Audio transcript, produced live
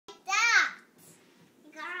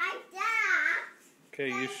Okay,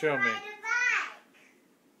 you show me.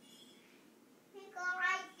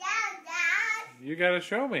 You gotta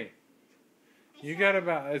show me. You got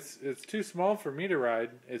about it's too small for me to ride.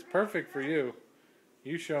 It's perfect for you.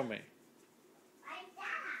 You show me.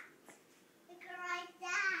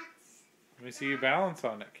 Let me see you balance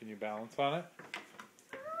on it. Can you balance on it?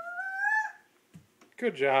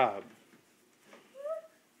 Good job.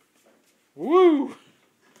 Woo!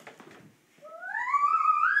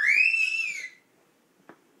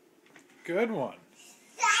 Good one.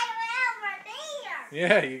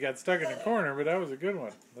 Yeah, you got stuck in a corner, but that was a good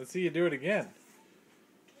one. Let's see you do it again.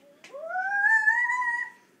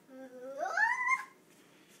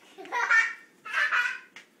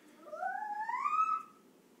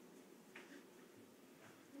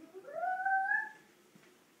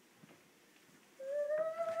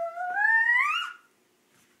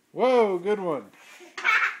 Whoa, good one.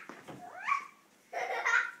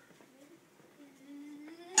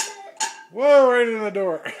 Whoa, right in the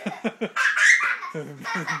door.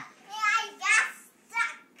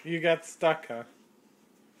 You got stuck, huh?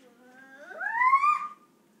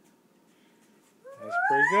 That's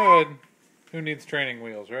pretty good. Who needs training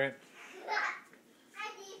wheels, right?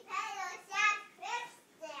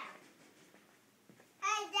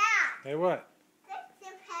 Hey, what?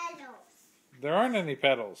 There aren't any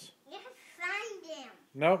pedals. You have to find them.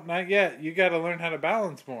 Nope, not yet. You got to learn how to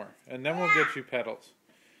balance more, and then we'll get you pedals.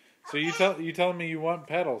 So Okay. you telling me you want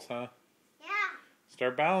pedals, huh? Yeah.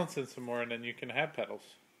 Start balancing some more, and then you can have pedals.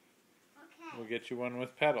 Okay. We'll get you one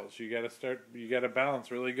with pedals. You got to start. You got to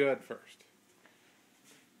balance really good first.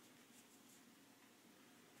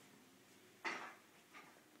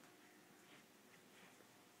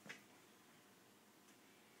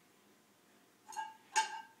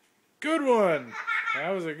 Good one. That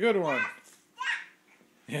was a good one.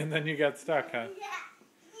 And then you got stuck, huh? Yeah.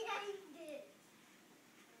 Yeah, you did.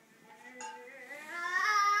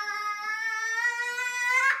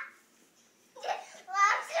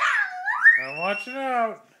 I'm watching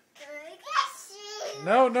out. Watch out.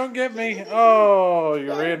 No, don't get me. Oh,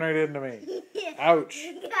 you ran right into me. Ouch.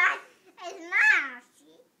 It's not.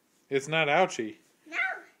 It's not ouchy. No.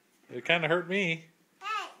 It kind of hurt me. Hey,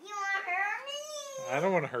 you want to hurt me? I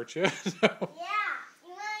don't want to hurt you. No. Yeah. You want to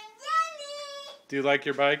get me? Do you like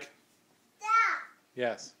your bike? Stop.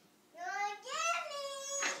 Yes. You want to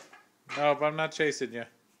get me? No, I'm not chasing you. Yeah,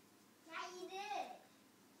 you did.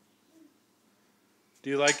 Do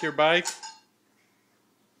you like your bike?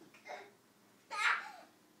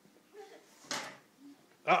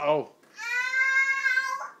 Uh-oh.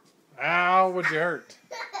 Ow. Ow, what'd you hurt?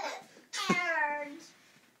 I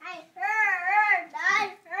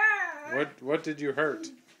hurt. What did you hurt?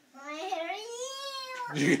 I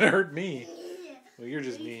hurt You're gonna hurt me. you. Well, you're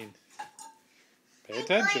just mean. Pay You're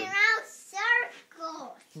attention. going around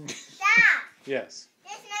circles. Stop. Yes.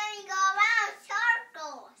 This made me go around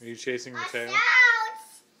circles. Are you chasing the Watch tail? out.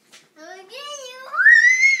 I'm gonna get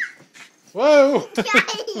Whoa!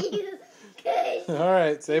 you. Get you. All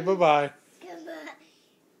right, say bye-bye. Goodbye.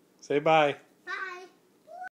 Say bye.